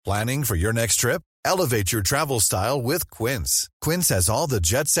Planning for your next trip? Elevate your travel style with Quince. Quince has all the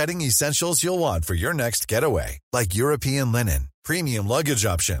jet-setting essentials you'll want for your next getaway, like European linen, premium luggage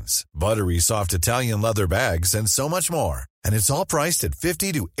options, buttery soft Italian leather bags, and so much more. And it's all priced at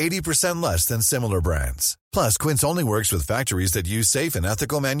 50 to 80% less than similar brands. Plus, Quince only works with factories that use safe and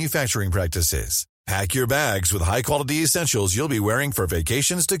ethical manufacturing practices. Pack your bags with high-quality essentials you'll be wearing for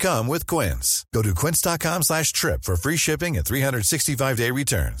vacations to come with Quince. Go to quince.com/trip for free shipping and 365-day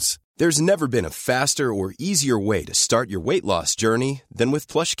returns. There's never been a faster or easier way to start your weight loss journey than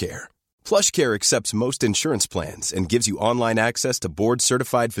with PlushCare. PlushCare accepts most insurance plans and gives you online access to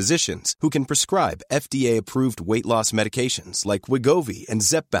board-certified physicians who can prescribe FDA-approved weight loss medications like Wegovy and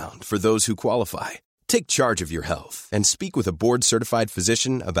Zepbound for those who qualify. Take charge of your health and speak with a board-certified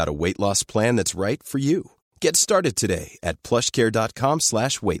physician about a weight loss plan that's right for you. Get started today at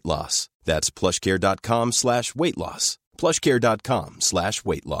plushcare.com/weightloss. That's plushcare.com/weightloss.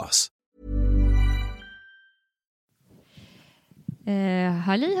 plushcare.com/weightloss.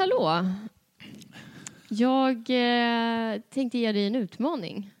 Halli hallå. Jag tänkte ge dig en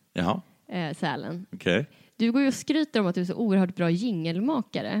utmaning. Jaha. Sälen. Okej. Du går ju och skryter om att du är så oerhört bra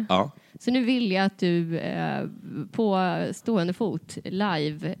jingelmakare. Ja. Så nu vill jag att du på stående fot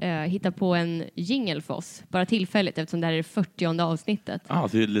live hittar på en jingle för oss. Bara tillfälligt eftersom det här är det 40:e avsnittet. Ja,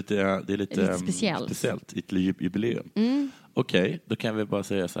 det är lite speciellt. Ett jubileum. Okej, då kan vi bara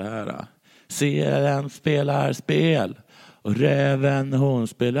säga så här. Selen spelar spel och räven hon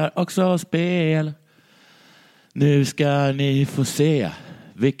spelar också spel. Nu ska ni få se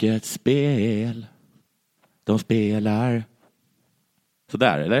vilket spel de spelar. Så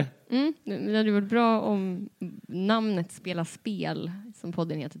där, eller? Det hade varit bra om namnet Spela spel som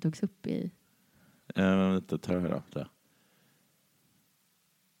podden heter togs upp i. Det tar jag då.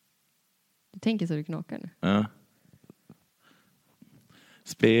 Du tänker så du knakar nu. Ja.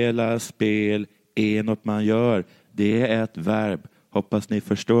 Spela spel är något man gör. Det är ett verb. Hoppas ni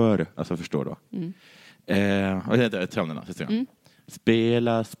förstår. Alltså förstår då.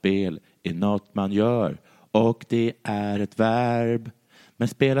 Spela spel är något man gör. Och det är ett verb. Men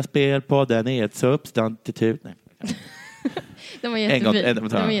spela spel på den är ett substantiv. Nej. Den var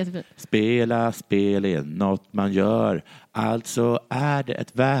jättefin. Spela spel är något man gör. Alltså är det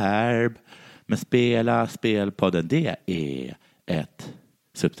ett verb. Men spela spel på den det är ett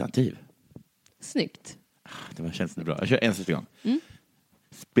substantiv. Snyggt. Det känns bra. Jag kör en sista gång.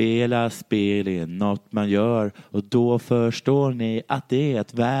 Spela spel är något man gör. Och då förstår ni att det är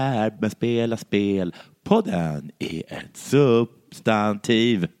ett verb. Men spela spel på den är ett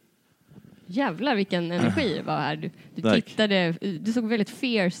substantiv. Jävlar vilken energi det var här. Du tittade, du såg väldigt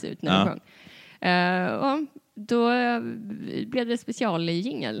fierce ut när du sjöng. Och då blev det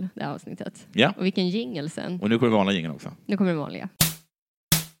specialjingel det här avsnittet. Ja. Och vilken jingel sen. Och nu kommer vanliga jingel också. Nu kommer det vanliga.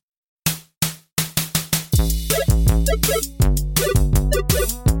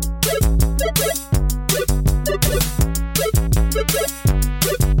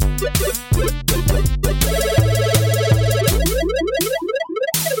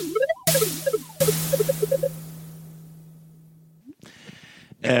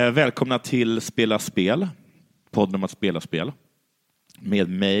 Välkomna till Spela spel. Podden om att spela spel. Med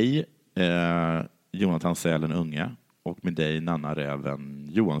mig, Jonathan Sälen Unge. Och med dig, Nanna Räven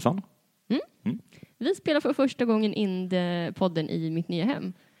Johansson. Vi spelar för första gången in podden i mitt nya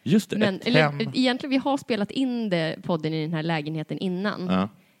hem. Just det, men, egentligen, vi har spelat in podden i den här lägenheten innan. Ja.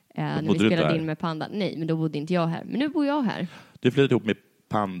 När vi spelade in med Pandan. Nej, men då bodde inte jag här. Men nu bor jag här. Du flyttade ihop med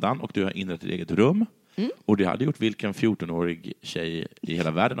Pandan och du har inrett ett eget rum. Och det hade gjort vilken 14-årig tjej i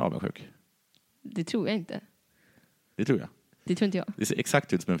hela världen avundsjuk. Det tror jag inte. Det tror jag. Det tror inte jag. Det ser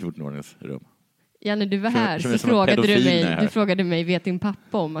exakt ut som en 14-årings rum. Ja, när du var här så frågade du mig, vet din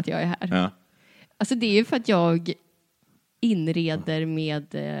pappa om att jag är här? Ja. Alltså det är ju för att jag inreder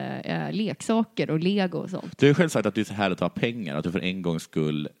med leksaker och lego och sånt. Du har själv sagt att du är så här att ta pengar. Att du för en gångs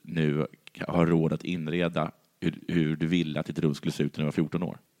skull nu har råd att inreda hur du ville att ditt rum skulle se ut när du var 14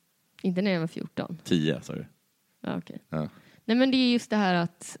 år. Inte när jag var 14. 10, sa du. Ja, okej. Ja. Nej, men det är just det här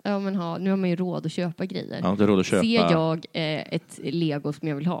att nu har man ju råd att köpa grejer. Ja, du har råd att köpa. Ser jag ett lego som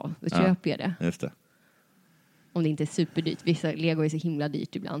jag vill ha, då köper jag det. Just det. Om det inte är superdyrt. Vissa lego är så himla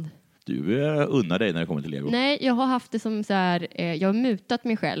dyrt ibland. Du unnar dig när det kommer till lego. Nej, jag har haft det som så här, jag har mutat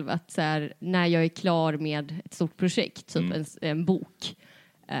mig själv att så här, när jag är klar med ett stort projekt, typ en bok,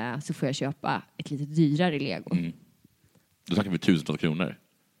 så får jag köpa ett lite dyrare lego. Då snackar vi tusentals kronor.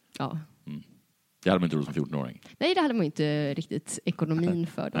 Ja. Det hade man inte råd som 14-åring. Nej, det hade man inte riktigt ekonomin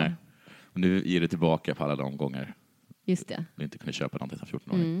för då. Nej. Och nu ger det tillbaka på alla de gånger. Just det. Du inte kunde köpa någonting som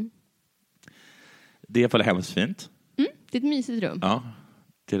 14-åring. Det är för hemskt fint. Det är ett mysigt rum. Ja.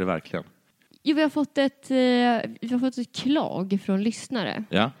 Det är det verkligen. Jo, vi har fått ett klag från lyssnare.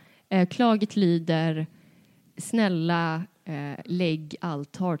 Ja. Klaget lyder: snälla, lägg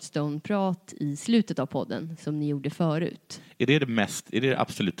allt Hearthstone-prat i slutet av podden som ni gjorde förut. Är det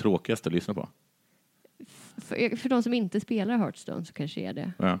absolut tråkigaste att lyssna på? För de som inte spelar Hearthstone så kanske är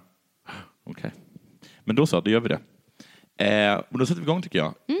det. Ja. Okej. Men då gör vi det. Och då sätter vi igång tycker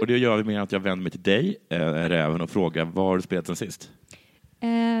jag. Och det gör vi med att jag vänder mig till dig, Räven, och frågar: vad har du spelat sen sist?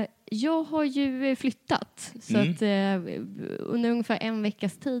 Jag har ju flyttat. Så att under ungefär en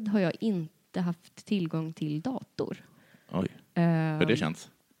veckas tid har jag inte haft tillgång till dator. Oj, hur det känns?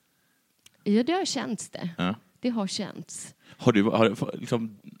 Ja, det har känts det. Ja. Det har känts. Har du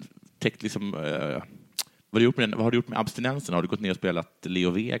liksom täckt liksom... vad har du gjort med abstinensen? Har du gått ner och spelat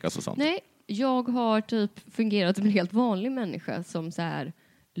Leo Vegas och sånt? Nej, jag har typ fungerat som en helt vanlig människa som så här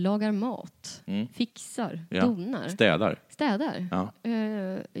lagar mat, fixar, donar. Städar. Ja.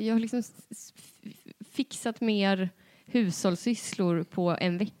 Jag har liksom fixat mer hushållssysslor på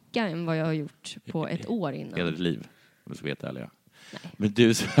en vecka än vad jag har gjort på ett år innan. Hela ditt liv, om du ska veta ärliga. Nej. Men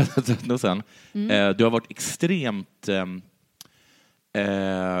du, du har varit extremt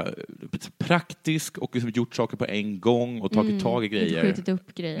praktisk och liksom gjort saker på en gång och tagit tag i grejer. Inte skjutit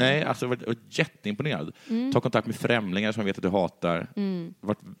upp grejer. Nej, alltså jag har varit jätteimponerad. Ta kontakt med främlingar som jag vet att du hatar.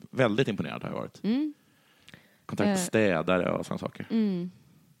 Varit väldigt imponerad har jag varit. Kontakt med städare och sådana saker.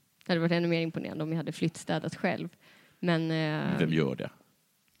 Det hade varit ännu mer imponerande om jag hade flyttstädat själv. Men, vem gör det?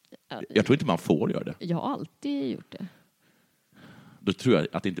 Jag tror inte man får göra det. Jag har alltid gjort det. Då tror jag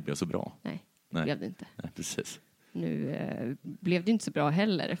att det inte blev så bra. Nej, det blev det inte. Nej, precis. Nu blev det inte så bra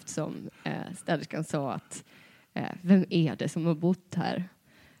heller eftersom städerskan sa att vem är det som har bott här?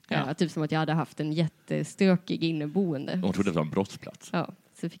 Ja. Typ som att jag hade haft en jättestökig inneboende. Hon trodde det var en brottsplats. Ja,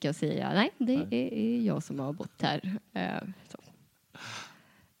 så fick jag säga nej, det är jag som har bott här.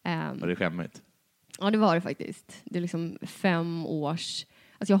 Var det skämmigt? Ja, det var det faktiskt. Det är liksom 5 års...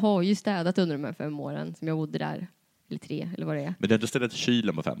 Alltså jag har ju städat under de här 5 åren som jag bodde där. Eller 3, eller vad det är. Men du har inte städat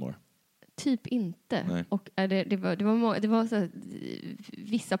kylen på 5 år? Typ inte. Nej. Och det var så här,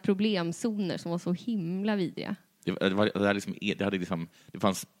 vissa problemzoner som var så himla vidriga. Det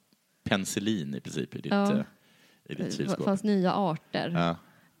fanns penicillin i princip i ditt kylskåp. Det fanns nya arter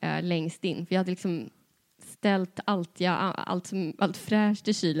längst in. För jag hade liksom ställt allt fräscht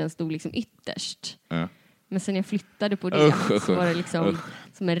i kylen stod liksom ytterst. Ja. Men sen jag flyttade på det så var det liksom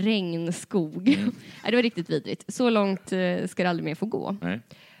som en regnskog. Det var riktigt vidrigt. Så långt ska det aldrig mer få gå. Nej.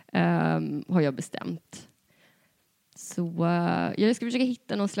 Har jag bestämt. Så jag ska försöka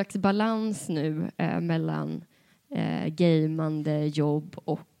hitta någon slags balans nu mellan gamande, jobb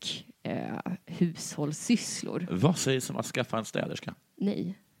och hushållssysslor. Vad sägs om att skaffa en städerska?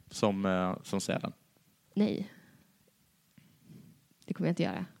 Nej. Som Sälen? Nej. Det kommer jag inte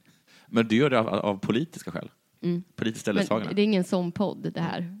göra. Men du gör det av politiska skäl? Politiskt ställningstagande? Det är ingen sån podd det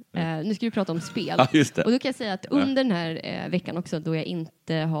här. Nu ska vi prata om spel. Ja, just det. Och då kan jag säga att under den här veckan också då jag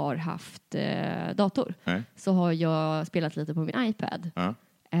inte har haft dator så har jag spelat lite på min iPad.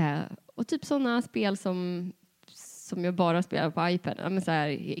 Och typ sådana spel som jag bara spelar på iPad. Men så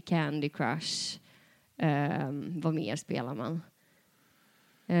här Candy Crush. Vad mer spelar man?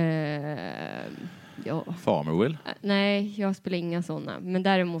 Ja. Farmerville? Nej, jag spelar inga sådana. Men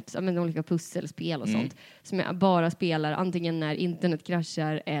däremot olika pusselspel och sånt. Som jag bara spelar antingen när internet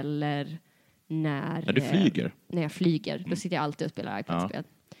kraschar eller när du flyger? När jag flyger. Då sitter jag alltid och spelar iPad-spel.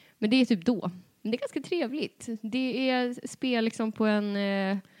 Men det är typ då. Men det är ganska trevligt. Det är spel liksom på en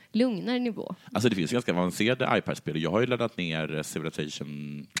lugnare nivå. Alltså det finns ganska avancerade iPad-spel. Jag har ju laddat ner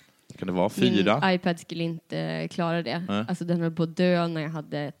Civilization... Kan det vara 4? Min iPad skulle inte klara det. Alltså den höll på att dö när jag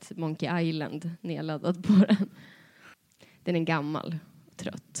hade ett Monkey Island nedladdat på den. Den är gammal och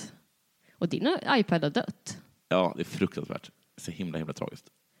trött. Och din iPad har dött. Ja, det är fruktansvärt. Så himla tragiskt.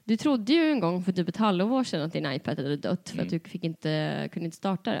 Du trodde ju en gång för typ ett halvår sedan att din iPad hade dött för att du kunde inte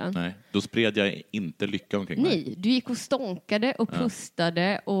starta den. Nej, då spred jag inte lycka omkring mig. Nej, du gick och stånkade och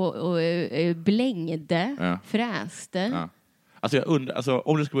pustade och blängde, fräste. Ja. Alltså jag undrar,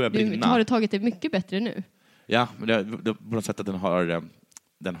 om det skulle börja brinna... Har det tagit det mycket bättre nu? Ja, men det på något sätt att den har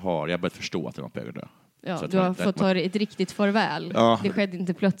jag har börjat förstå att den var på väg att dö. Ja, du har fått ta ett riktigt farväl. Ja. Det skedde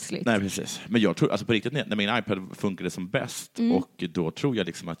inte plötsligt. Nej, precis. Men jag tror, alltså på riktigt, när min iPad funkade som bäst och då tror jag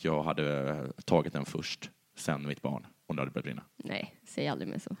liksom att jag hade tagit den först, sen mitt barn, om det hade börjat brinna. Nej, säg aldrig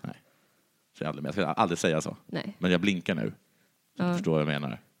mer så. Nej, säg aldrig mer. Jag ska aldrig säga så. Nej. Men jag blinkar nu. Så du förstår vad jag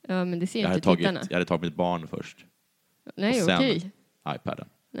menar. Ja, men det ser inte tittarna. Jag hade tagit mitt barn först. Nej, okej. iPaden.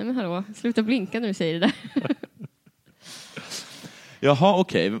 Nej, men hallå. Sluta blinka när du säger det där. Jaha,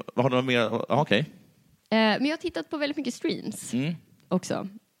 okej. Vad har du mer? Okej. Men jag har tittat på väldigt mycket streams också.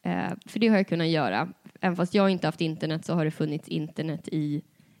 För det har jag kunnat göra. Även fast jag inte haft internet så har det funnits internet i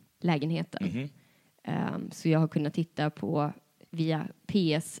lägenheten. Så jag har kunnat titta på via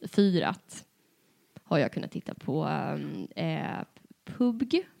PS4. Har jag kunnat titta på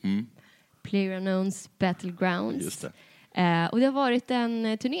PUBG. PlayerUnknown's Battlegrounds. Just det. Och det har varit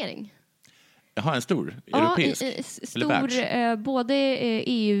en turnering. Jaha, en stor? Europeisk? Stor, både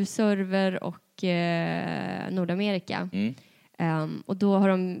EU-server och Nordamerika. Och då har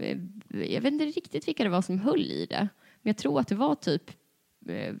de, jag vet inte riktigt vilka det var som höll i det. Men jag tror att det var typ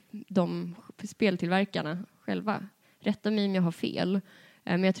de speltillverkarna själva. Rätta mig om jag har fel.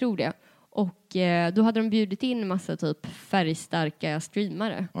 Men jag tror det. Och då hade de bjudit in en massa typ färgstarka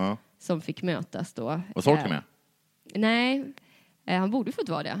streamare. Som fick mötas då. Och Sorka med? Nej, han borde fått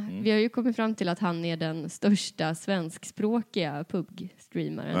vara det. Vi har ju kommit fram till att han är den största svenskspråkiga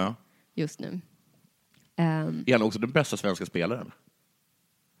PUBG-streamaren just nu. Är han också den bästa svenska spelaren?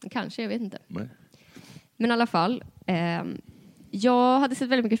 Kanske, jag vet inte. Nej. Men i alla fall, jag hade sett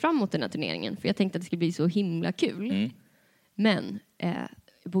väldigt mycket fram emot den här turneringen. För jag tänkte att det skulle bli så himla kul. Men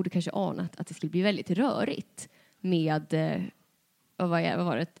jag borde kanske anat att det skulle bli väldigt rörigt. Med, vad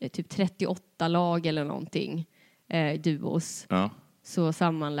var det? Typ 38 lag eller någonting. Duos. Ja. Så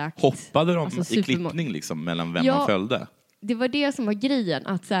sammanlagt. Hoppade de i klippning liksom mellan vem man följde? Det var det som var grejen.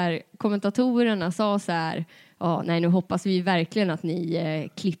 Att så här, kommentatorerna sa så här. Nej, nu hoppas vi verkligen att ni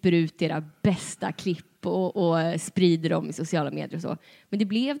klipper ut era bästa klipp och sprider dem i sociala medier och så. Men det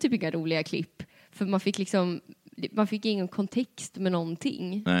blev typ inga roliga klipp. För man fick ingen kontext med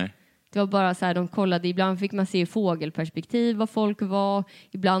någonting. Nej. Det var bara så här, de kollade, ibland fick man se i fågelperspektiv vad folk var.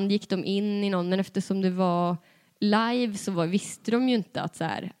 Ibland gick de in i någon, men eftersom det var live så visste de ju inte att så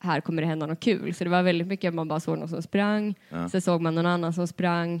här kommer det hända något kul. Så det var väldigt mycket att man bara såg någon som sprang. Sen såg man någon annan som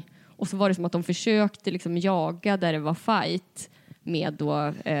sprang. Och så var det som att de försökte liksom jaga där det var fight med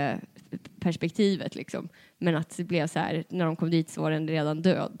då perspektivet liksom. Men att det blev så här, när de kom dit så var den redan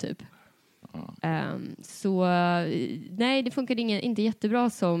död typ. Så nej, det funkade inte jättebra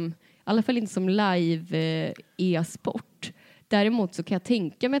som, i alla fall inte som live e-sport. Däremot så kan jag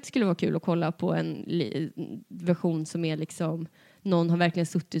tänka mig att det skulle vara kul att kolla på en version som är liksom, någon har verkligen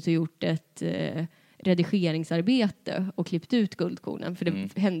suttit och gjort ett redigeringsarbete och klippt ut guldkornen. För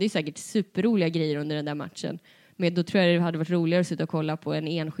det hände ju säkert superroliga grejer under den där matchen. Men då tror jag det hade varit roligare att sitta och kolla på en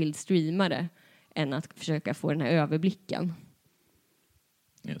enskild streamare än att försöka få den här överblicken.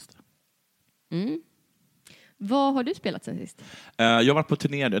 Just det. Vad har du spelat sen sist? Jag har varit på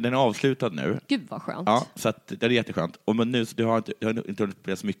turné, den är avslutad nu. Gud vad skönt. Ja, så att, det är jätteskönt. Men nu jag har inte hunnit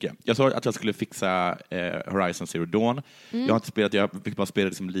spela så mycket. Jag sa att jag skulle fixa Horizon Zero Dawn. Jag har inte spelat, jag fick bara spela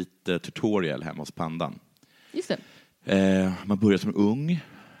liksom lite tutorial hemma hos Pandan. Just det. Man börjar som ung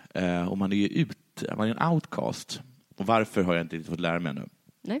och man är en outcast. Och varför har jag inte fått lära mig ännu?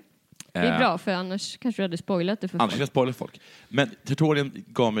 Nej. Det är bra, för annars kanske du hade spoilat det för folk. Annars jag spoilat folk. Men tutorialen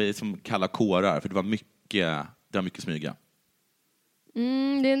gav mig som kalla kårar, för det var mycket smyga.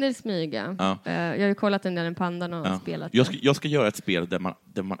 Det är en del smyga. Ja. Jag har ju kollat en del en Pandan och spelat. Jag ska göra ett spel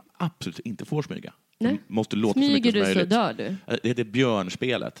där man absolut inte får smyga. Nej. Måste låta smyger så mycket du som möjligt. Så dör du. Det heter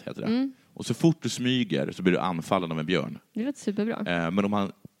björnspelet, heter det. Och så fort du smyger så blir du anfallen av en björn. Det låter superbra. Men om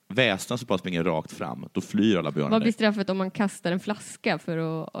man väsnar så bara springer rakt fram, då flyr alla björnar. Vad blir straffet om man kastar en flaska för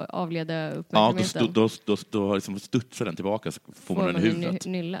att avleda uppmärksamheten? Ja, då liksom studsar den tillbaka, så får man den i huvudet.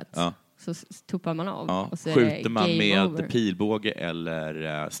 Nyllet. Ja. Så tuppar man av. Ja. Och så skjuter man med over. Pilbåge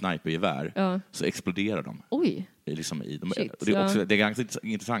eller snipergevär så exploderar de. Oj. Liksom Det är ganska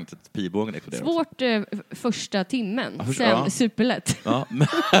intressant att pilbågen exploderar. Svårt första timmen, sen superlätt. Ja. Men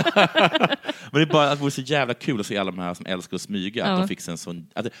det är bara att det vore så jävla kul att se alla de här som älskar att smyga. Att de fick en sån,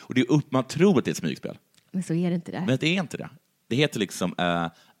 och det är man tror att det är ett smygspel. Men så är det inte det. Men det är inte det. Det heter liksom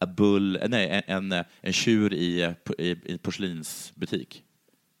en tjur i porslinsbutik.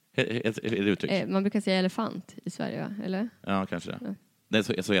 Är det uttryck? Man brukar säga elefant i Sverige, va? Eller? Ja, kanske det. Ja. Nej,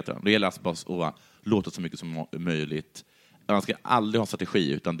 så heter det. Det gäller alltså bara att låta så mycket som möjligt. Man ska aldrig ha en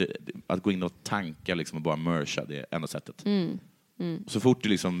strategi, utan att gå in och tanka liksom, och bara mercha, det är enda sättet. Så fort du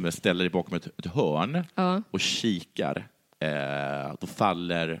liksom ställer dig bakom ett hörn och kikar, då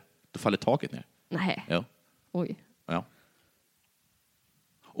faller taket ner. Nej. Ja. Oj. Ja.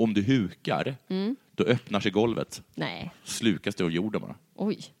 Om du hukar, då öppnar sig golvet. Nej. Slukas det av jorden bara.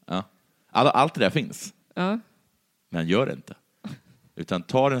 Oj. Ja. Allt det där finns. Ja. Men gör det inte. Utan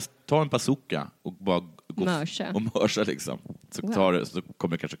ta en bazooka och bara mörsa liksom. Så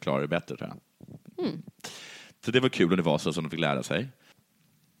kommer du kanske klara det bättre, tror jag. Så det var kul om det var så som de fick lära sig.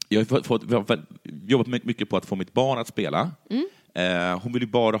 Jag har jobbat mycket på att få mitt barn att spela. Hon vill ju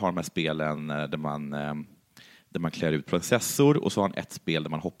bara ha de här spelen där man klär ut prinsessor, och så har han ett spel där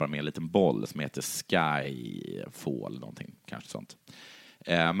man hoppar med en liten boll som heter Skyfall, någonting, kanske sånt.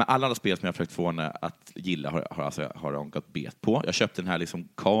 Men alla andra spel som jag har försökt få henne att gilla har hon gått bet på. Jag köpte den här liksom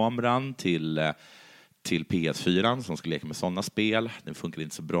kameran till PS4 som skulle leka med sådana spel. Den funkade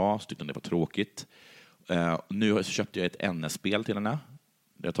inte så bra, så tyckte hon det var tråkigt. Nu köpte jag ett NS-spel till henne,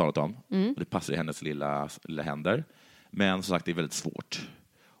 det har jag talat om. Och det passar i hennes lilla händer. Men som sagt, det är väldigt svårt.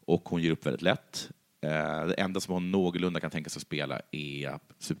 Och hon ger upp väldigt lätt. Det enda som hon någorlunda kan tänka sig att spela är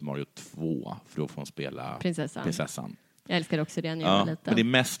Super Mario 2. För då får hon spela prinsessan. Jag älskar också det när jag var liten. Men det är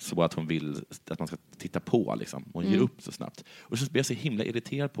mest så att hon vill att man ska titta på. Liksom. Hon ger upp så snabbt. Och så blir jag så himla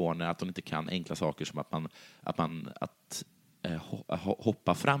irriterad på henne att hon inte kan enkla saker som att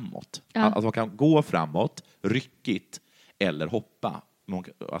hoppa framåt. Ja. Att man kan gå framåt, ryckigt, eller hoppa.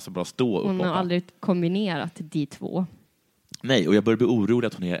 Alltså bara stå upp. Hon har aldrig kombinerat de två. Nej, och jag börjar bli orolig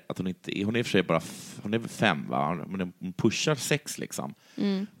att hon inte är... Hon är i och för sig bara... Hon är 5, va? Hon pushar 6, liksom.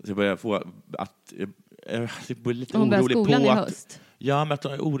 Så jag börjar få... Jag blir lite hon börjar orolig skolan på i att... höst. Ja, men att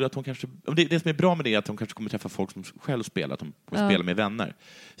hon är orolig att hon kanske... Det som är bra med det är att hon kanske kommer träffa folk som själv spelar. Att hon kommer spela med vänner.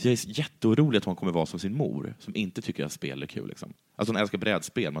 Så jag är jätteorolig att hon kommer vara som sin mor. Som inte tycker att spel är kul, liksom. Alltså hon älskar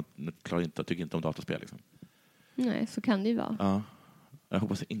brädspel, men tycker inte om dataspel, liksom. Nej, så kan det ju vara. Ja. Jag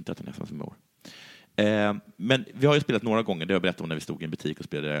hoppas inte att hon är som sin mor. Men vi har ju spelat några gånger, det har jag berättat om när vi stod i en butik och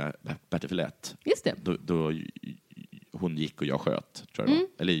spelade Battlefield 1. Just det. Då hon gick och jag sköt, tror jag det var.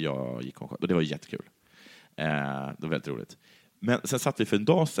 Eller jag gick och hon sköt, och det var jättekul. Det var väldigt roligt. Men sen satt vi för en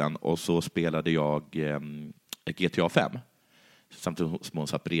dag sedan och så spelade jag GTA 5. Samtidigt som hon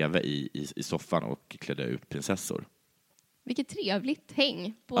satt bredvid i soffan och klädde ut prinsessor. Vilket trevligt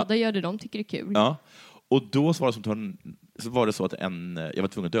häng. Båda gör det de tycker det är kul. Ja, och då var det så att jag var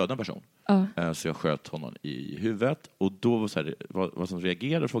tvungen att döda en person. Så jag sköt honom i huvudet. Och då var så här, vad som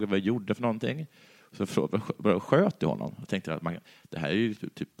reagerade och frågade vad jag gjorde för någonting. Så sköt jag honom. Jag tänkte att det här är ju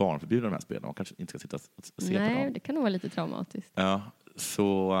typ barnförbjudna de här spelen. Man kanske inte ska sitta och se på dem. Nej, det kan nog vara lite traumatiskt. Ja,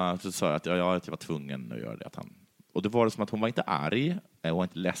 så sa jag att jag var tvungen att göra det. Och det var det som att hon var inte arg. Hon var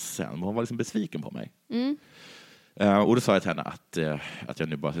inte ledsen. Men hon var liksom besviken på mig. Och då sa jag till henne att jag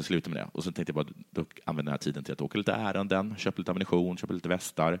nu bara ska sluta med det. Och så tänkte jag bara då använda den här tiden till att åka lite ärenden, köpa lite ammunition, köpa lite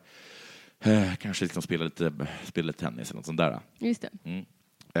västar. Kanske liksom spela lite tennis eller något sånt där. Just det.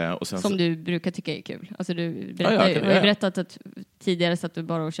 Och sen som du brukar tycka är kul. Alltså du har berättat att tidigare satt du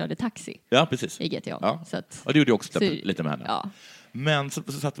bara och körde taxi. Ja, precis. I GTA. Ja. Så att, och det gjorde jag också lite med henne. Ja. Men så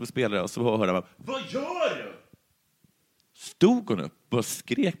satt vi och spelade och så hörde jag vad gör du? Stod hon upp och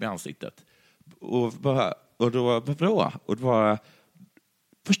skrek med ansiktet. Och då var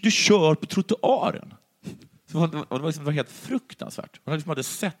först du kör på trottoaren. Så det var helt fruktansvärt. Hon hade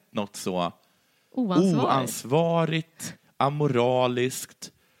sett något så oansvarigt,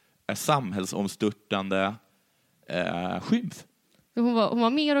 amoraliskt, samhällsomstörtande skymf. Hon var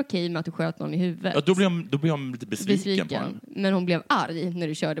mer okej med att du sköt någon i huvudet. Ja, då blev hon lite besviken på henne. Men hon blev arg när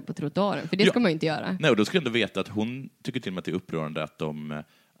du körde på trottoaren. För det ska man ju inte göra. Nej, och då ska jag ändå veta att hon tycker till och med att det är upprörande att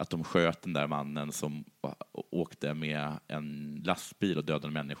de sköt den där mannen som åkte med en lastbil och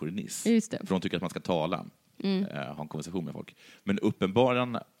dödade människor i Nice. Just det. För hon tycker att man ska tala. Ha en konversation med folk. Men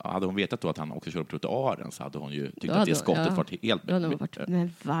uppenbarligen hade hon vetat då att han också körde på trottoaren så hade hon ju tyckt att det skottet var helt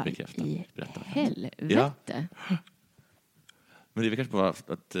men vad i helvete? Ja. Men det är kanske bara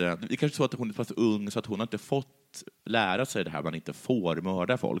att det kanske så att hon är så ung så att hon har inte fått lära sig det här man inte får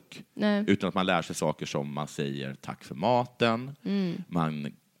mörda folk. Nej. Utan att man lär sig saker som man säger tack för maten.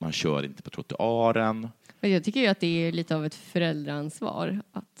 Man kör inte på trottoaren. Men jag tycker ju att det är lite av ett föräldraansvar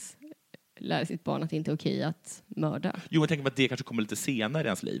att lära sitt barn att det inte är okej att mörda. Jo, jag tänker att det kanske kommer lite senare i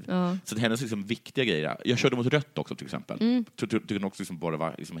ens liv. Ja. Så det hennes liksom viktiga grejer. Jag körde mot rött också till exempel. Tycker hon också liksom bara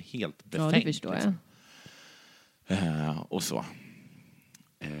var liksom helt befängt. Ja, det förstår jag. Och så.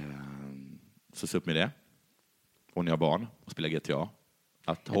 Så upp med det. Och ni har barn och spelar GTA.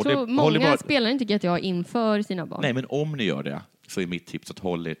 Jag tror många spelar inte GTA inför sina barn. Nej, men om ni gör det så är mitt tips att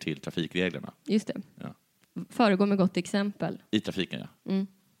hålla er till trafikreglerna. Just det. Ja. Föregå med gott exempel. I trafiken, ja.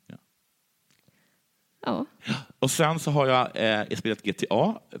 Ja. Och sen så har jag spelat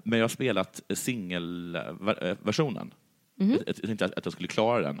GTA, men jag har spelat singelversionen. Jag tänkte att jag skulle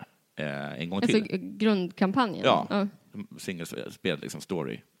klara den en gång till. Alltså grundkampanjen? Ja. Singelspel, liksom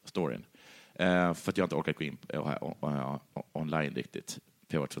storyn. För att jag inte orkar gå in online riktigt.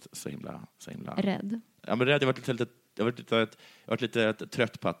 För jag har varit så himla... Rädd? Ja, men rädd. Jag har varit lite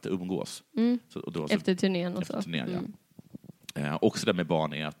trött på att umgås. Efter turnén och så. Efter turnén, ja. Också det med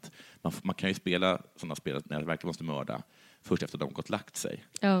barn är att man kan ju spela sådana spel när jag verkligen måste mörda först efter att de gått lagt sig.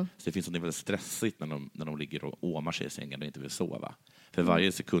 Ja. Så det finns något väldigt stressigt när de ligger och åmar sig i sängen och inte vill sova. För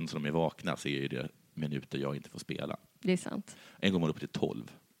varje sekund som de är vakna så är det minuter jag inte får spela. Det är sant. En gång var hon uppe till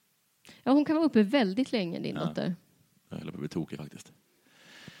 12. Ja, hon kan vara uppe väldigt länge, din dotter. Jag höll på att bli tokig faktiskt.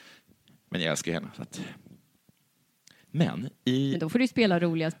 Men jag älskar henne. Så att... Men då får du spela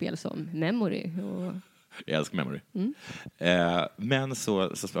roliga spel som Memory. Jag älskar Memory. Men så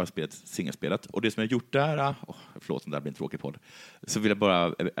har jag spelat singelspelet. Och det som jag har gjort där... förlåt om det här blir en tråkig podd. Så vill jag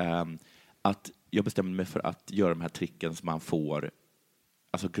bara... att jag bestämde mig för att göra de här tricken som man får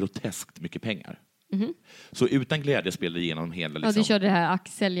alltså groteskt mycket pengar. Mm. Så utan glädje spelade jag igenom hela... Liksom... Ja, du körde det här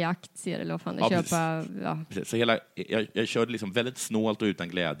sälja aktier eller vad fan det köpa... Ja. Precis. Så jag körde liksom väldigt snålt och utan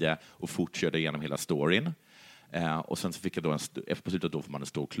glädje och fortkörde igenom hela storyn. Och sen så fick jag då på slutet då får man en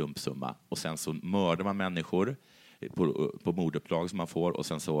stor klumpsumma. Och sen så mördar man människor på morduppdrag som man får. Och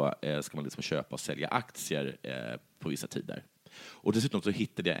sen så ska man liksom köpa och sälja aktier på vissa tider. Och dessutom så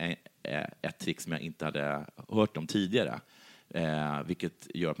hittade jag ett trick som jag inte hade hört om tidigare. Vilket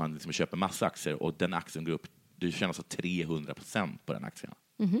gör att man liksom köper massa aktier och den aktien går upp, du tjänar så 300% på den aktien.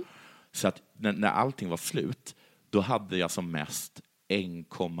 Mm-hmm. Så att när allting var slut, då hade jag som mest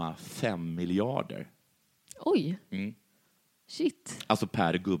 1,5 miljarder. Oj. Mm. Shit. Alltså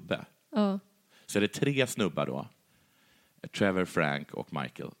per gubbe. Så det är 3 snubbar då. Trevor, Frank och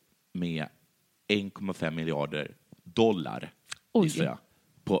Michael med 1,5 miljarder dollar jag,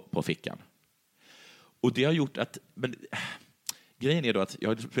 på fickan. Och det har gjort att... Men, grejen är då att jag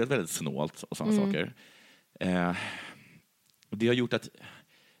har spelat väldigt snålt och sådana saker. Och det har gjort att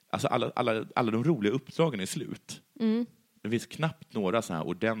alltså alla de roliga uppdragen är slut. Det finns knappt några så här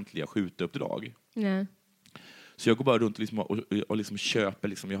ordentliga skjutuppdrag. Nej. Så jag går bara runt och liksom köper...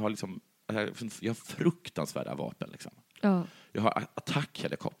 Liksom, jag har fruktansvärda vapen. Liksom. Ja. Jag har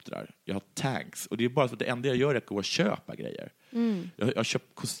attackhelikoptrar, jag har tanks. Och det är bara så att det enda jag gör är att gå och köpa grejer. Jag har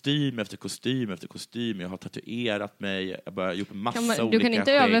köpt kostym efter kostym efter kostym. Jag har tatuerat mig. Jag har gjort massa olika... Du kan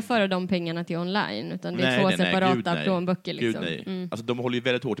inte överföra de pengarna till online. Utan det är 2 separata plånböcker. Liksom. Gud, nej. Alltså, de håller ju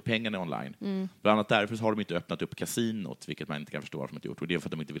väldigt hårt i pengarna online. Bland annat därför har de inte öppnat upp kasinot. Vilket man inte kan förstå varför de inte gjort. Och det är för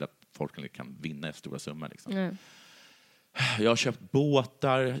att de inte vill att folk kan vinna stora summor. Liksom. Jag har köpt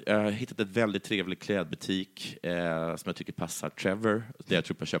båtar, jag har hittat ett väldigt trevlig klädbutik som jag tycker passar Trevor. Det jag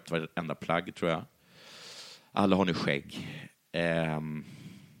tror jag köpt varenda plagg, tror jag. Alla har nu skägg.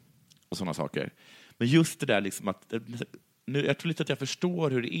 Och sådana saker. Men just det där liksom att... Nu, jag tror lite att jag förstår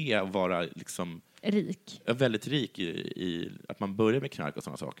hur det är att vara liksom... Rik. Väldigt rik i att man börjar med knark och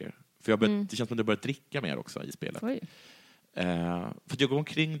sådana saker. För det känns som att jag börjar dricka mer också i spelet. Oj. För att jag går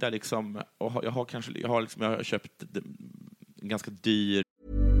omkring där liksom, och jag har köpt en ganska dyr...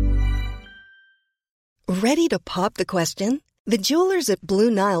 Ready to pop the question? The jewelers at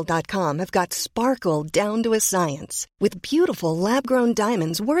BlueNile.com have got sparkle down to a science with beautiful lab-grown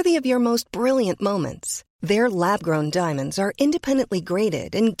diamonds worthy of your most brilliant moments. Their lab-grown diamonds are independently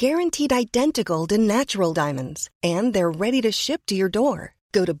graded and guaranteed identical to natural diamonds, and they're ready to ship to your door.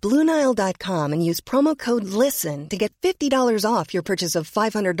 Go to BlueNile.com and use promo code LISTEN to get $50 off your purchase of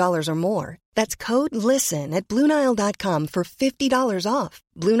 $500 or more. That's code LISTEN at BlueNile.com for $50 off.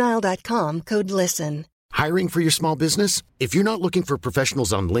 BlueNile.com, code LISTEN. Hiring for your small business? If you're not looking for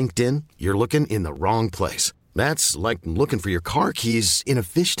professionals on LinkedIn, you're looking in the wrong place. That's like looking for your car keys in a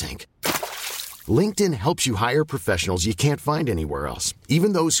fish tank. LinkedIn helps you hire professionals you can't find anywhere else,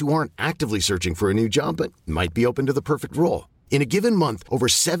 even those who aren't actively searching for a new job but might be open to the perfect role. In a given month, over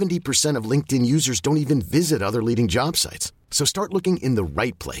 70% of LinkedIn users don't even visit other leading job sites. So start looking in the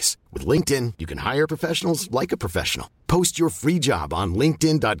right place. With LinkedIn, you can hire professionals like a professional. Post your free job on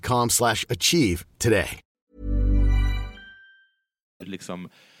linkedin.com/achieve today. Liksom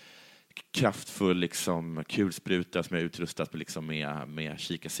kraftfull liksom kulspruta som är utrustat liksom med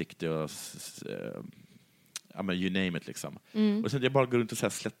kikarsikte och you name it liksom. Och sen jag bara går runt och så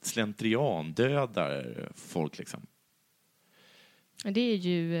här slentrian dödar folk liksom.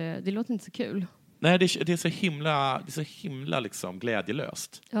 Det låter inte så kul. Nej, det är så himla liksom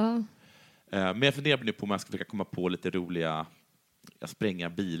glädjelöst. Ja. Men jag funderar nu på om jag ska försöka komma på lite roliga... Jag spränga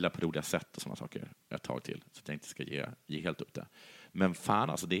bilar på roliga sätt och sådana saker ett tag till. Så jag inte ska ge helt upp det. Men fan,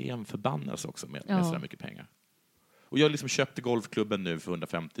 alltså det är en förbannelse också med så mycket pengar. Och jag liksom köpte golfklubben nu för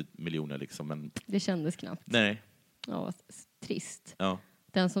 150 miljoner liksom. Men... Det kändes knappt. Nej. Ja, trist. Ja.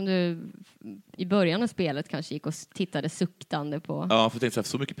 Den som du i början av spelet kanske gick och tittade suktande på. Ja, för jag tänkte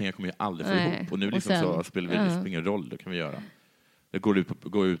så mycket pengar kommer jag aldrig få ihop. Och nu liksom sen, så spelar vi liksom ingen roll, det kan vi göra. Jag går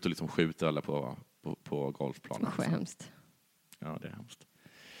ut och liksom skjuter alla på golfplanen. Det är hemskt. Ja, det är hemskt.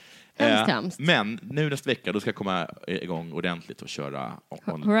 Hemskt. Men nu nästa vecka då ska jag komma igång ordentligt och köra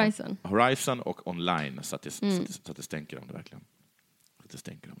Horizon och online så att det stänker om det verkligen. Så att det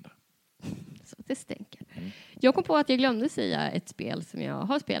stänker om det. Så att det stänker. Jag kom på att jag glömde säga ett spel som jag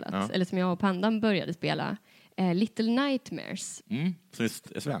har spelat, eller som jag och Pandan började spela. Little Nightmares. Som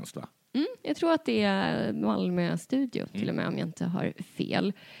är svenskt, va? Jag tror att det är Malmö Studio till och med, om jag inte har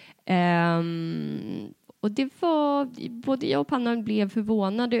fel. Och det var, både jag och Pannan blev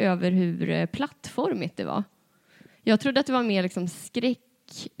förvånade över hur plattformigt det var. Jag trodde att det var mer liksom skräck.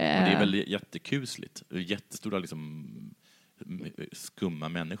 Det är väl jättekusligt. Jättestora liksom skumma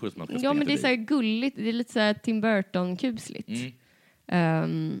människor som man ska springa men det är förbi. så här gulligt. Det är lite så här Tim Burton-kusligt.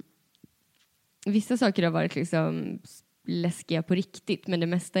 Vissa saker har varit liksom läskiga på riktigt, men det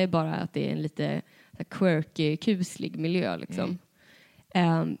mesta är bara att det är en lite quirky, kuslig miljö liksom.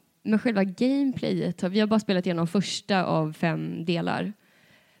 Men själva gameplayet, vi har bara spelat igenom första av 5 delar.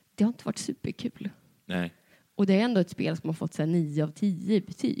 Det har inte varit superkul. Nej. Och det är ändå ett spel som har fått 9 av 10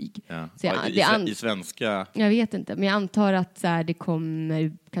 betyg. Ja. Så I svenska... Jag vet inte, men jag antar att så här, det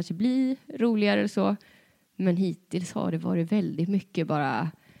kommer kanske bli roligare eller så. Men hittills har det varit väldigt mycket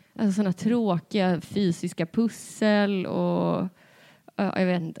bara alltså sådana tråkiga fysiska pussel och jag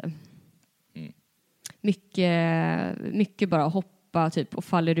vet inte. Mycket bara hoppa typ och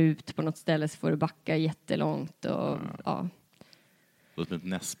faller ut på något ställe så får du backa jättelångt och Det låter som ett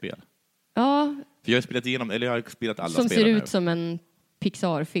NES-spel. Ja. För jag har spelat igenom, eller jag har spelat alla som spelen ser ut nu. som en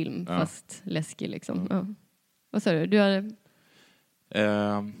Pixar-film fast läskig liksom. Ja. Vad sa du? Du hade...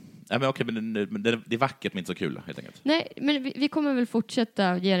 men okej, men det är vackert men inte så kul helt enkelt. Nej, men vi kommer väl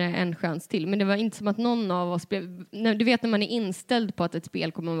fortsätta ge det en chans till. Men det var inte som att någon av oss blev... Du vet när man är inställd på att ett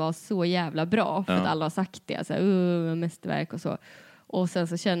spel kommer att vara så jävla bra för att alla har sagt det. Så här, mästerverk och så. Och sen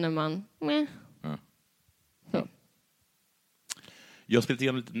så känner man... Så. Jag har spelat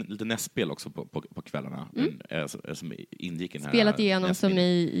igenom lite NES-spel också på kvällarna. Som ingick i den här spelat igenom som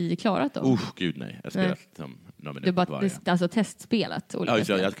i klarat då? Gud nej. Jag har spelat några minuter varje. Alltså testspelat? Jag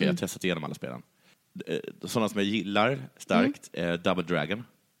har testat igenom alla spelen. Sådana som jag gillar starkt. Double Dragon.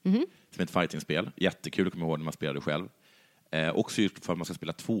 Som är ett fighting-spel. Jättekul att komma ihåg när man spelade själv. Också just för att man ska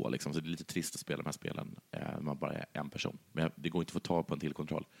spela 2. Liksom, så det är lite trist att spela de här spelen. Man bara är en person. Men det går inte att få tag på en till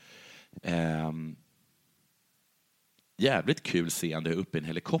kontroll. Jävligt kul seende uppe i en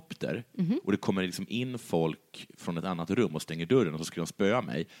helikopter och det kommer liksom in folk från ett annat rum och stänger dörren och så ska de spöa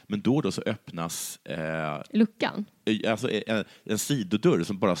mig. Men då så öppnas luckan? Alltså en sidodörr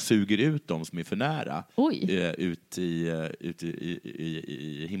som bara suger ut dem som är för nära ut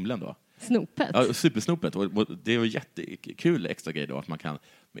i himlen då. Snopet? Ja, supersnopet. Och det är ju jättekul extra grej då att man kan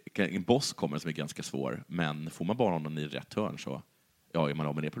en boss kommer som är ganska svår, men får man bara honom i rätt hörn så är man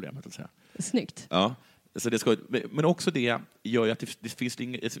av med det problemet att säga. Snyggt. Ja. Så det ska, men också det gör ju att det finns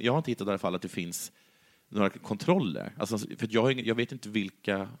jag har inte hittat i alla fall att det finns några kontroller. Alltså, för jag vet inte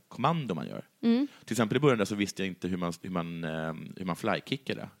vilka kommando man gör. Till exempel i början där så visste jag inte hur man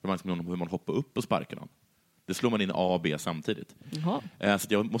flykickade. Hur man hoppar upp och sparkar någon. Det slår man in A och B samtidigt. Så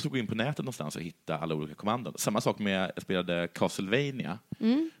jag måste gå in på nätet någonstans och hitta alla olika kommandon. Samma sak med jag spelade Castlevania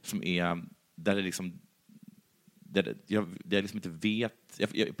som är där det liksom jag liksom inte vet...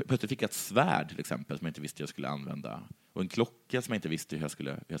 Jag plötsligt fick ett svärd till exempel som jag inte visste jag skulle använda. Och en klocka som jag inte visste hur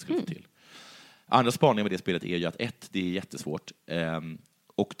jag skulle få till. Andra spaningar med det spelet är ju att 1, det är jättesvårt.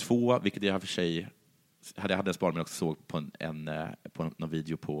 Och 2, vilket jag för sig hade en spaning men också såg på någon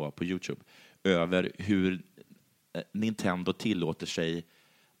video på YouTube över hur Nintendo tillåter sig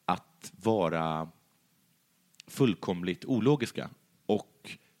att vara fullkomligt ologiska.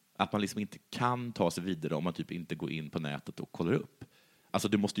 Och att man liksom inte kan ta sig vidare om man typ inte går in på nätet och kollar upp. Alltså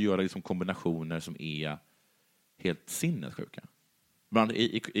du måste göra liksom kombinationer som är helt sinnessjuka.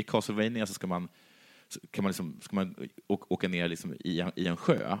 I Castlevania så ska man åka ner liksom i en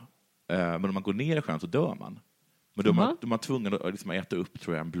sjö. Men om man går ner i sjön så dör man. Men då är man tvungen att liksom äta upp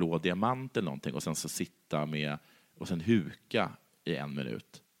tror jag, en blå diamant eller någonting och sen så sitta med och sen huka i 1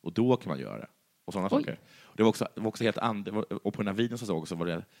 minut. Och då kan man göra det. Och sådana saker. Det var också helt och på den här videon så också var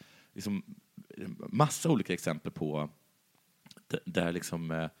det liksom massa olika exempel på där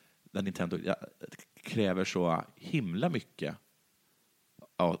liksom där Nintendo kräver så himla mycket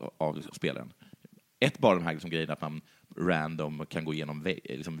av spelen. Bara de här liksom grejerna att man random kan gå igenom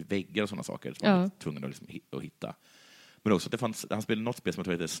väggar och sådana saker som man är tvungen att hitta. Men också att han spelade något spel som jag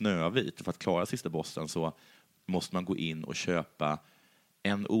tror heter Snövit. För att klara sista bossen så måste man gå in och köpa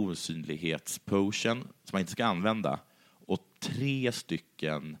en osynlighetspotion som man inte ska använda och 3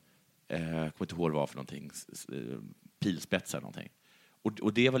 stycken jag kommer inte ihåg vad det var för någonting pilspetsar eller någonting.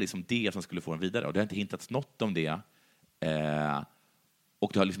 Och det var liksom det som skulle få en vidare. Och det har inte hintats något om det.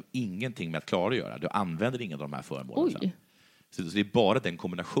 Och det har liksom ingenting med att klara att göra. Du använder ingen av de här föremålen. Så det är bara den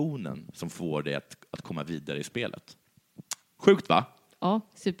kombinationen som får det att komma vidare i spelet. Sjukt va? Ja,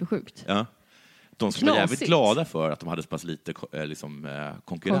 supersjukt. Ja. de skulle vara jävligt glada för att de hade så pass lite konkurrens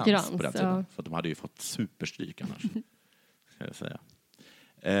på den tiden. Ja. För att de hade ju fått superstryk annars. Ska jag säga.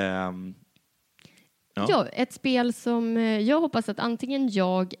 Ja, ett spel som jag hoppas att antingen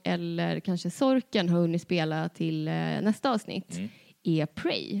jag eller kanske Sorken har hunnit spela till nästa avsnitt är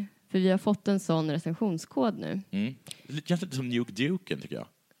Prey. För vi har fått en sån recensionskod nu. Det känns lite som Nuke Duken, tycker jag.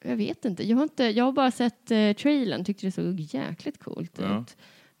 Jag vet inte. Jag har bara sett trailern. Tyckte det såg jäkligt coolt ut.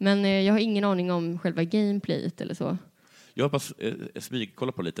 Men jag har ingen aning om själva gameplayet eller så. Jag har bara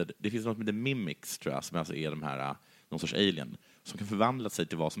smygkollat på lite. Det finns något som heter Mimics, tror jag, som alltså är de här, någon sorts alien som kan förvandla sig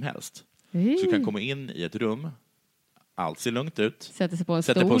till vad som helst. Så du kan komma in i ett rum, allt ser lugnt ut, sätta på en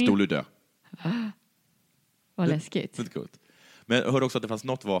stol och dö. Vad läskigt. Det är coolt. Men jag hörde också att det fanns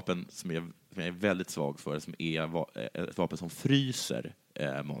något vapen som jag är väldigt svag för, som är ett vapen som fryser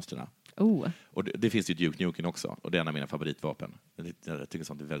monsterna. Och det finns ju Duke Nukem också, och det är en av mina favoritvapen. Jag tycker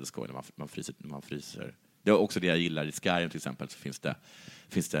sånt är väldigt skoj när man fryser. Det är också det jag gillar i Skyrim till exempel, så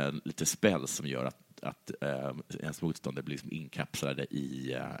finns det lite spells som gör att ens motståndare blir liksom inkapslade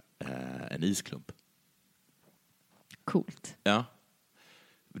i en isklump. Coolt. Ja.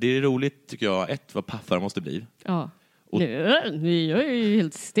 Det är roligt, tycker jag, vad paffar måste bli. Ja. Nu är jag ju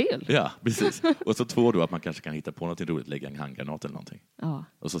helt stel. Ja, precis. Och så 2 då, att man kanske kan hitta på något roligt, lägga en handgranat eller någonting. Ja.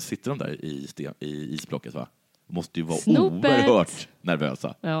 Och så sitter de där i isblocket, va? Måste ju vara Snopet. Oerhört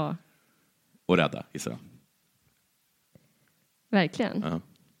nervösa. Ja. Och rädda, gissar jag. Verkligen. Ja.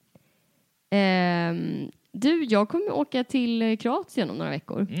 Jag kommer åka till Kroatien om några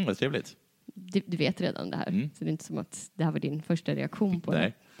veckor. Vad trevligt. Du vet redan det här. Så det är inte som att det här var din första reaktion på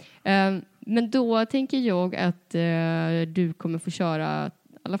Nej. det. Men då tänker jag att du kommer få köra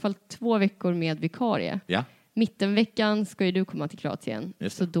i alla fall 2 veckor med vikarie. Ja. Mittenveckan ska ju du komma till Kroatien.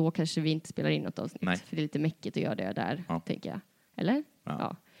 Just det. Så då kanske vi inte spelar in något avsnitt. Nej. För det är lite mäckigt att göra det där, tänker jag. Eller?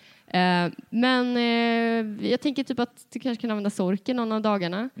 Ja. Men jag tänker typ att du kanske kan använda Sorken någon av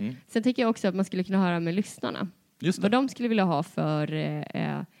dagarna. Sen tänker jag också att man skulle kunna höra med lyssnarna. Just det. Vad de skulle vilja ha för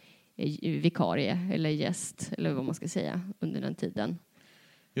vikarie eller gäst, eller vad man ska säga, under den tiden.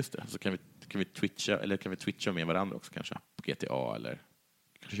 Just det. Så kan vi twitcha med varandra också kanske. På GTA eller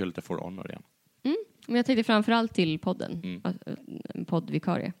kanske köra lite For Honor igen. Men jag tänkte framförallt till podden. En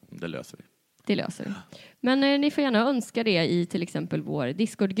poddvikarie. Det löser vi. Det löser vi. Men ni får gärna önska det i till exempel vår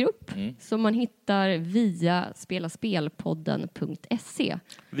Discord-grupp som man hittar via spelaspelpodden.se.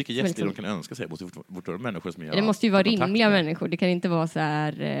 Vilka gäster de kan önska sig? Måste vara människor som det måste ju vara rimliga människor. Det kan inte vara så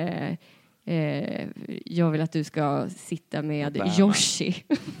här jag vill att du ska sitta med Yoshi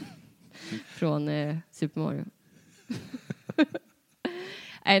från Super Mario.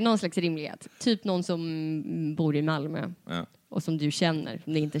 Någon slags rimlighet. Typ någon som bor i Malmö. Ja. Och som du känner.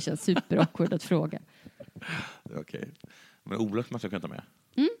 Det inte känns super-awkward att fråga. Okej. Men Ola ska man kunna ta med.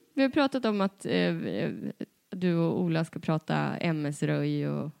 Vi har pratat om att du och Ola ska prata MS-röj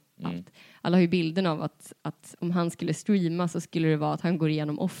och allt. Alla har ju bilden av att om han skulle streama så skulle det vara att han går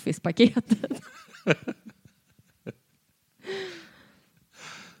igenom Office-paketet.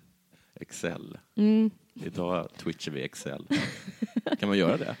 Excel. Idag twitchar vi Excel. Kan man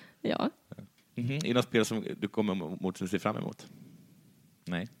göra det? Ja. Är det något spel som du kommer se fram emot?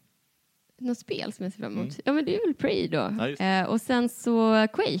 Nej. Något spel som jag ser fram emot? Ja, men det är väl Prey då. Ja, och sen så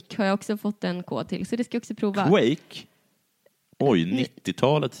Quake har jag också fått en kod till. Så det ska jag också prova. Quake? Oj,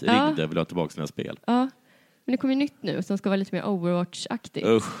 90-talet ringde vill ha tillbaka sina spel. Ja, men det kommer nytt nu som ska vara lite mer Overwatch-aktigt.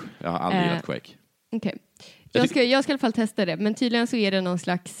 Usch, jag har aldrig gillat Quake. Okej. Jag ska i alla fall testa det. Men tydligen så är det någon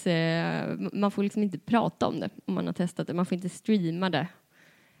slags... man får liksom inte prata om det om man har testat det. Man får inte streama det.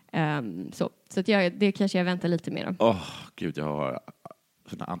 Så att det kanske jag väntar lite mer om. Gud, jag har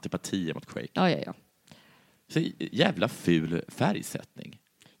såna antipatier mot Quake. Ja. Så jävla ful färgsättning.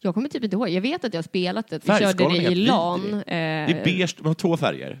 Jag kommer typ inte ihåg. Jag vet att jag har spelat det. Vi körde det i LAN. Det är beige, de har 2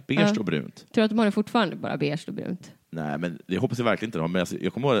 färger. Beige och brunt. Tror du att de har det fortfarande bara beige och brunt? Nej, men det hoppas jag verkligen inte de har. Men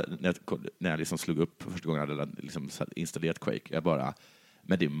jag kommer ihåg när jag liksom slog upp första gången jag hade liksom installerat Quake.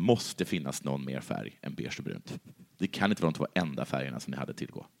 Men det måste finnas någon mer färg än beige och brunt. Det kan inte vara de 2 enda färgerna som ni hade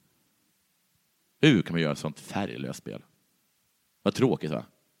tillgå. Hur kan man göra ett sånt färglöst spel? Vad tråkigt, va?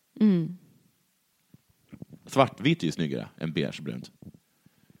 Svartvitt är ju snyggare än beige och brunt.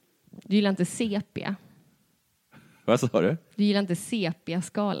 Du gillar inte sepia. Vad sa du? Du gillar inte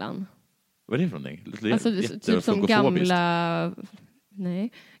sepia-skalan. Vad är det för någonting? Alltså typ som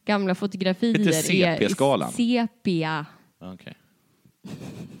gamla fotografier. Inte sepia-skalan? Sepia. Okej.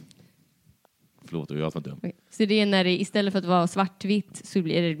 Förlåt, jag var dum. Okay. Så det är när det istället för att vara svartvitt så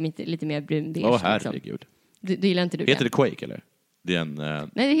blir det lite mer brun-beige. Herregud. Du gillar inte Heter det Quake, eller? Det är en...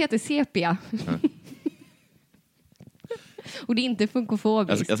 Nej, det heter sepia. Och det är inte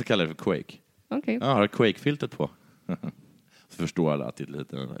funkofobiskt. Jag ska kalla det för Quake. Okay. Ja, har Quake-filtret på. Så förstår alla att det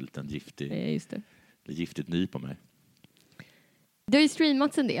är en liten giftigt ny på mig. Det har ju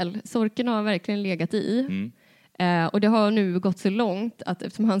streamats en del. Sorken har verkligen legat i. Och det har nu gått så långt att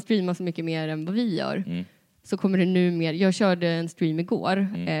eftersom han streamar så mycket mer än vad vi gör så kommer det nu mer. Jag körde en stream igår,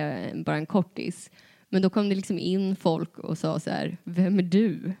 bara en kortis. Men då kom det liksom in folk och sa så här, vem är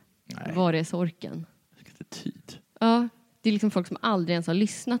du? Nej. Var är Sorken? Vilken tid. Ja, det är liksom folk som aldrig ens har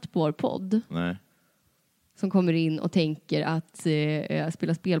lyssnat på vår podd. Nej. Som kommer in och tänker att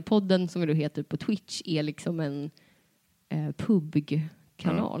Spela spelpodden, som det heter på Twitch, är liksom en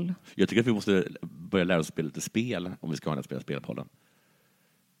PUBG-kanal. Ja. Jag tycker att vi måste börja lära oss spela lite spel om vi ska ha den Spela spelpodden.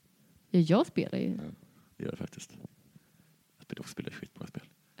 Ja, jag spelar ju. Ja, det gör det faktiskt. Jag spelar skitmånga spel.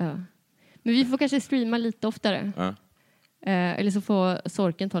 Ja. Men vi får kanske streama lite oftare. Ja. Eller så får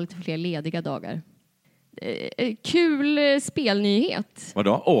Sorken ta lite fler lediga dagar. Kul spelnyhet.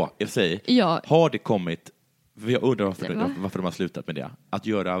 Vadå? Jag säger, ja. Har det kommit, jag undrar varför de har slutat med det, att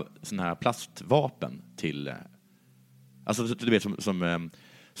göra såna här plastvapen till, alltså du vet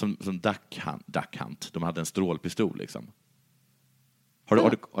som Duck Hunt, de hade en strålpistol liksom.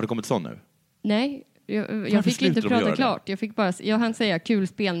 Har det kommit sån nu? Nej, jag fick inte prata klart. Jag hann säga kul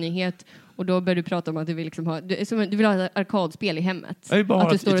spelnyhet. Och då började du prata om att du vill liksom du vill ha ett arkadspel i hemmet. Att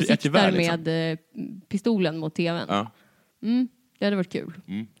du står och siktar liksom med pistolen mot tvn. Ja. Det hade varit kul.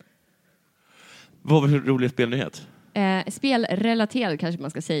 Vad var det för rolig spelnyhet? Spelrelaterad kanske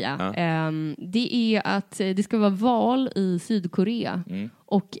man ska säga. Ja. Det är att det ska vara val i Sydkorea.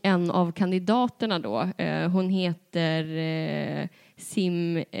 Och en av kandidaterna då, hon heter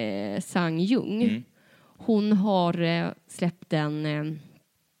Sim Sang-Jung. Hon har släppt en...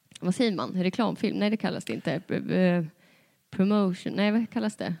 vad säger man? Reklamfilm? Nej, det kallas det inte. Promotion? Nej, vad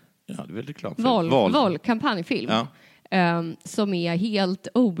kallas det? Ja, det är väl reklamfilm. Valkampanjfilm. Ja. Som är helt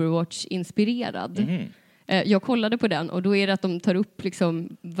Overwatch-inspirerad. Jag kollade på den och då är det att de tar upp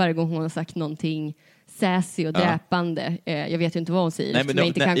liksom varje gång hon har sagt någonting sassy och dräpande. Jag vet ju inte vad hon säger. Nej, men jag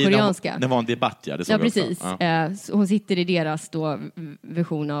inte kan koreanska. Det var en debatt, ja. Det såg precis. Hon sitter i deras då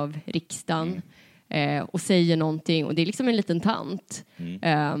version av riksdagen. Och säger någonting och det är liksom en liten tant.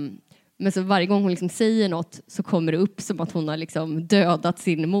 Men så varje gång hon liksom säger något så kommer det upp som att hon har liksom dödat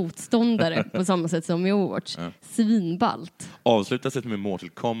sin motståndare på samma sätt som i Overwatch. Svinballt. Avslutas det med Mortal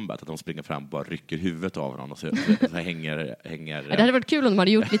Kombat att de springer fram och bara rycker huvudet av någon och så hänger... Det hade varit kul om de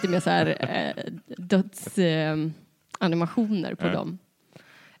hade gjort lite mer så här dödsanimationer på dem.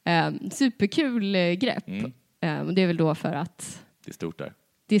 Superkul grepp. Och det är väl då för att det är stort där.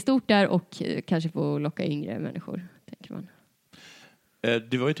 Det är stort där och kanske får locka yngre människor, tänker man.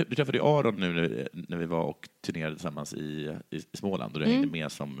 Du träffade Aron nu när vi var och turnerade tillsammans i Småland och du hängde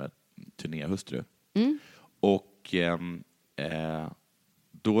med som turnéhustru. Och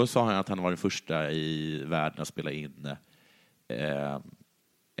då sa han att han var den första i världen att spela in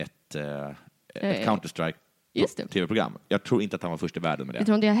ett Counter-Strike tv-program. Jag tror inte att han var först i världen med det. Jag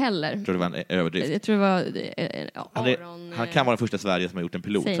tror inte jag heller. Jag tror det var en överdrift. Jag tror det var Aron... Han kan vara den första i Sverige som har gjort en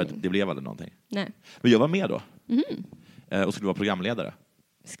pilot för att det blev aldrig någonting. Nej. Men jag var med då. Och skulle vara programledare.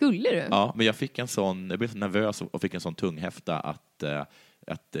 Skulle du? Ja, men jag blev så nervös och fick en sån tung häfta att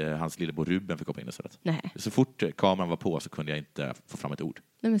hans lillebror Ruben fick komma in istället. Nej. Så fort kameran var på så kunde jag inte få fram ett ord.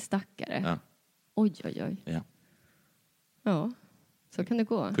 Nej, men stackare. Ja. Oj. Ja, så kan det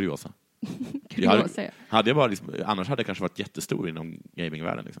gå. Kuriosa. Annars hade jag kanske varit jättestor inom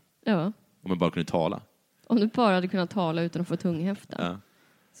gamingvärlden. Liksom. Ja. Om man bara kunde tala. Om du bara hade kunnat tala utan att få tunghäfta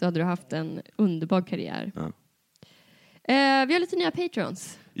så hade du haft en underbar karriär. Ja. Vi har lite nya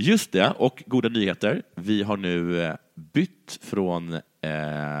Patrons. Just det, och goda nyheter. Vi har nu bytt från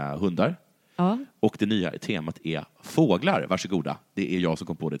hundar. Ja. Och det nya temat är fåglar. Varsågoda. Det är jag som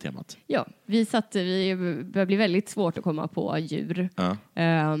kom på det temat. Ja, vi börjar bli väldigt svårt att komma på djur. Ja.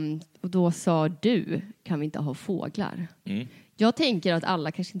 Och då sa du, kan vi inte ha fåglar? Jag tänker att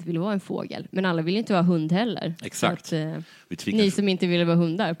alla kanske inte vill vara en fågel. Men alla vill inte vara hund heller. Exakt. Så att, ni som inte vill vara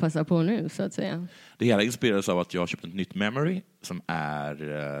hundar, passa på nu så att säga. Det hela inspirerades av att jag har köpt ett nytt memory som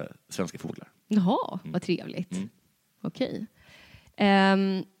är svenska fåglar. Jaha, vad trevligt. Okej.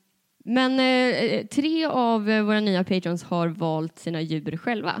 Men 3 av våra nya patrons har valt sina djur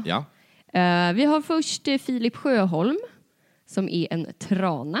själva. Ja. Vi har först Filip Sjöholm som är en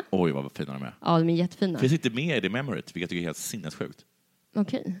trana. Oj, vad fina de är. Ja, de är jättefina. Finns inte med i det memoryt, vilket jag tycker är helt sinnessjukt.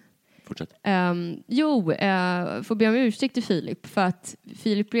 Okej. Fortsätt. Får be om ursäkt till Filip för att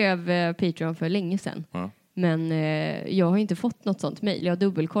Filip blev Patreon för länge sedan. Ja. Men jag har inte fått något sånt mejl. Jag har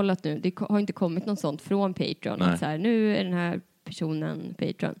dubbelkollat nu. Det har inte kommit något sånt från Patreon. Att så här, nu är den här personen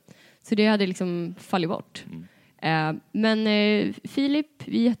Patreon. Så det hade liksom fallit bort. Men Filip,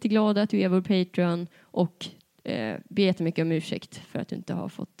 vi är jätteglada att du är vår Patreon och ber jättemycket om ursäkt för att du inte har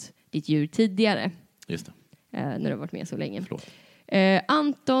fått ditt djur tidigare. Just det. När du har varit med så länge. Förlåt.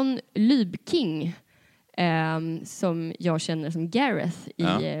 Anton Lybking, som jag känner som Gareth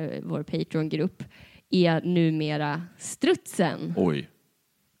i vår Patreon-grupp, är numera strutsen. Oj.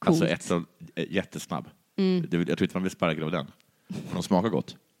 Coolt. Alltså jättesnabb. Jag tror inte man vill sparka av den. De smakar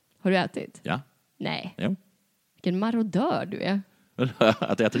gott. Har du ätit? Ja. Nej. Ja. Vilken marodör du är.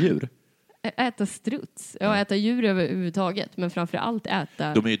 Att äta djur? Äta struts. Ja, äta djur överhuvudtaget. Men framför allt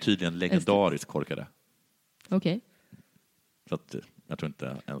äta... De är ju tydligen legendariskt korkade. Okej. Så att jag tror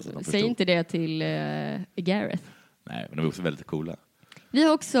inte ens att de Säg inte det till Gareth. Nej, men de är också väldigt coola. Vi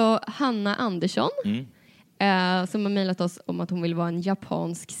har också Hanna Andersson. Som har mejlat oss om att hon vill vara en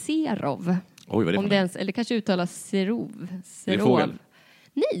japansk serov. Oj, vad är det om det ens, eller kanske uttalas serov. Är det fågel?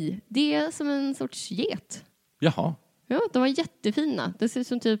 Nej, det är som en sorts get. Jaha. Ja, de var jättefina. Det ser ut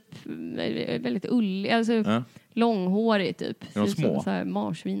som typ väldigt ullig, alltså långhårig typ. Är de små? Som så här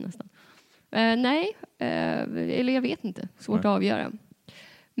marsvin nästan. Nej, eller jag vet inte. Svårt att avgöra.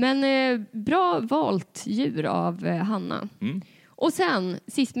 Men bra valt djur av Hanna. Och sen,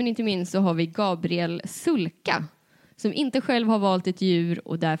 sist men inte minst, så har vi Gabriel Sulka. Som inte själv har valt ett djur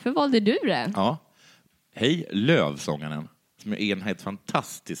och därför valde du det. Ja. Hej, lövsångaren. Som är en helt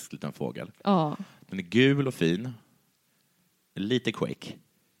fantastisk liten fågel. Ja. Den är gul och fin. Lite quake.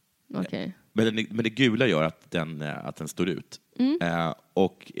 Okej. Men det gula gör att den står ut.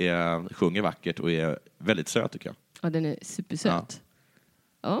 Och sjunger vackert och är väldigt söt tycker jag. Ja, den är supersöt.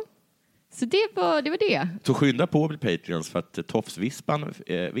 Ja. Så det var det. Så skynda på att bli Patreons för att Tofsvispan,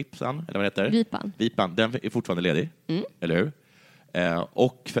 Vipsan, eller vad det heter? Vipan, den är fortfarande ledig. Eller hur?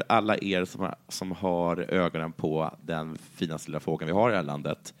 Och för alla er som har ögonen på den finaste lilla fågeln vi har i det här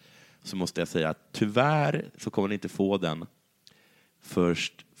landet, så måste jag säga att tyvärr så kommer ni inte få den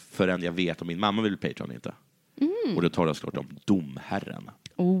förrän jag vet om min mamma vill bli Patreon inte. Och då tar det såklart om domherren.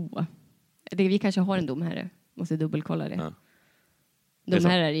 Vi kanske har en domherre. Måste dubbelkolla det. Ja.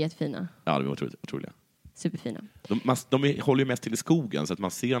 Domherrar är jättefina. Ja, de är otroliga. Superfina. De håller ju mest till i skogen så att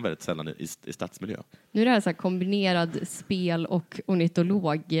man ser dem väldigt sällan i stadsmiljö. Nu är det här så här kombinerad spel- och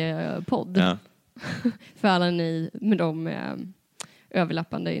ornitologpodd. Ja. För alla ni med de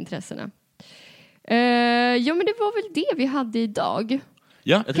överlappande intressena. Ja, men det var väl det vi hade idag.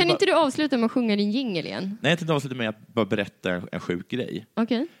 Ja, kan inte du avsluta med att sjunga din jingle igen? Nej, jag tänkte avsluta med att bara berätta en sjuk grej.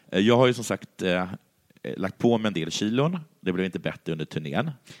 Okej. Jag har ju som sagt lagt på mig en del kilon. Det blev inte bättre under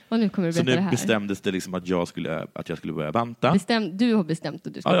turnén. Och nu kommer du berätta så nu det här. Bestämdes det liksom att jag skulle börja banta. Du har bestämt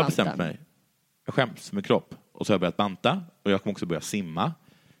att du ska banta? Ja, jag har bestämt mig. Jag skäms för min kropp. Och så har jag börjat banta. Och jag kommer också börja simma.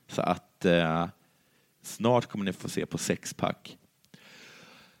 Så att snart kommer ni få se på sexpack.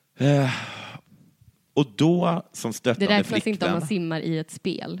 Och då som stöttande flickvän... Det räknas inte om man simmar i ett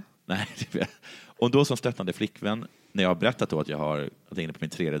spel. Nej, och då som stöttande flickvän, när jag har berättat då att jag är inne på min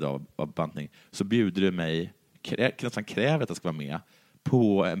 3:e dag av bantning, så bjuder du mig, nästan kräver att jag ska vara med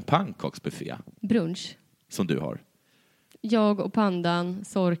på en pannkaksbuffé. Brunch. Som du har. Jag och Pandan,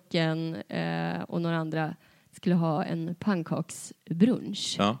 Sorken och några andra skulle ha en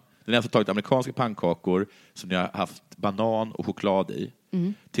pannkaksbrunch. Ja. Den har alltså tagit amerikanska pannkakor som ni har haft banan och choklad i.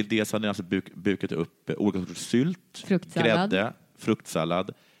 Till det så har ni alltså bukat upp olika sorters sylt, grädde,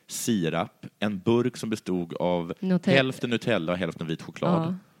 fruktsallad, sirap, en burk som bestod av hälften Nutella och hälften vit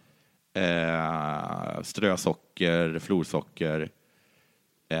choklad. Strösocker, florsocker.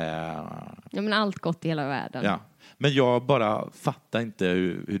 Ja, men allt gott i hela världen. Ja. Men jag bara fattar inte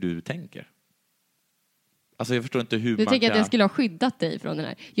hur du tänker. Alltså jag förstår inte hur du tänker att jag skulle ha skyddat dig från den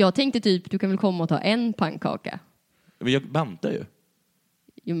här. Jag tänkte typ, du kan väl komma och ta en pannkaka. Men jag bantar ju.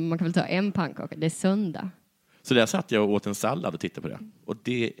 Jo, man kan väl ta en pannkaka. Det är söndag. Så där satt jag och åt en sallad och tittade på det. Och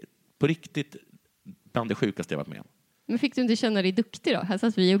det är på riktigt bland det sjukaste jag varit med om. Men fick du inte känna dig duktig då? Här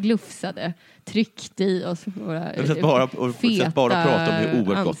satt vi och glufsade, tryckte i oss våra jag satt bara och pratade om hur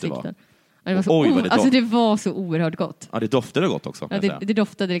oerhört gott det var. Det var så det var så oerhört gott. Ja, det doftade gott också. Ja, det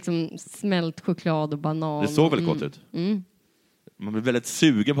doftade liksom smält choklad och banan. Det såg väldigt gott ut. Man blir väldigt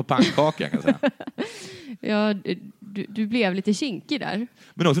sugen på pannkaka kan jag säga. Ja, du blev lite kinkig där.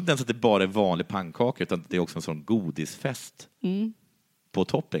 Men också inte ens att det bara är vanlig pannkaka utan det är också en sån godisfest på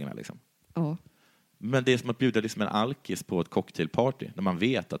toppingarna liksom. Ja. Men det är som att bjuda liksom en alkis på ett cocktailparty när man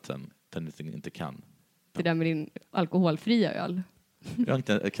vet att den inte kan. Det där med din alkoholfria öl. Jag har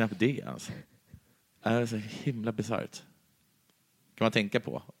inte knappt det alltså. Det är så himla bisarrt. Kan man tänka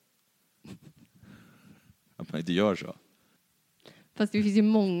på att man inte gör så. Fast det finns ju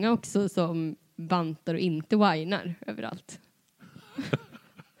många också som bantar och inte whinar överallt.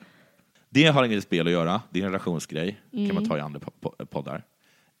 Det har inget spel att göra. Det är en relationsgrej. Kan man ta i andra poddar.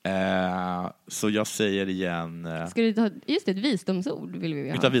 Så jag säger igen... Ska du ta just ett visdomsord? Vill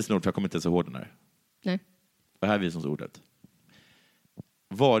vi tar visdomsord, för jag kommer inte så hård den här. Nej. Det här är visdomsordet.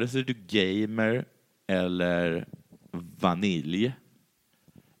 Vare sig du gamer eller vanilj,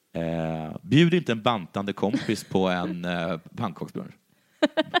 bjud inte en bantande kompis på en pannkaksbrunch.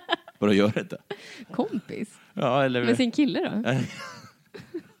 Bara gör det inte. Kompis? Ja, eller... Med sin kille då?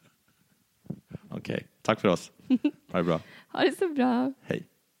 Okej, tack för oss. Ha det bra. Ha det så bra. Hej.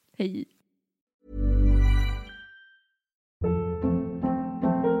 Hej.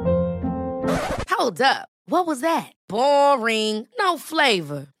 Hold up. What was that? Boring. No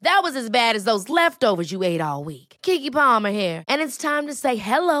flavor. That was as bad as those leftovers you ate all week. Keke Palmer here, and it's time to say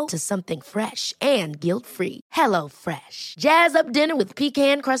hello to something fresh and guilt-free. Hello Fresh. Jazz up dinner with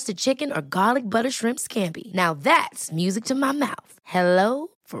pecan-crusted chicken or garlic butter shrimp scampi. Now that's music to my mouth. Hello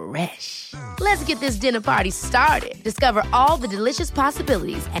Fresh. Let's get this dinner party started. Discover all the delicious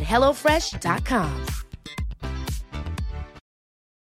possibilities at hellofresh.com.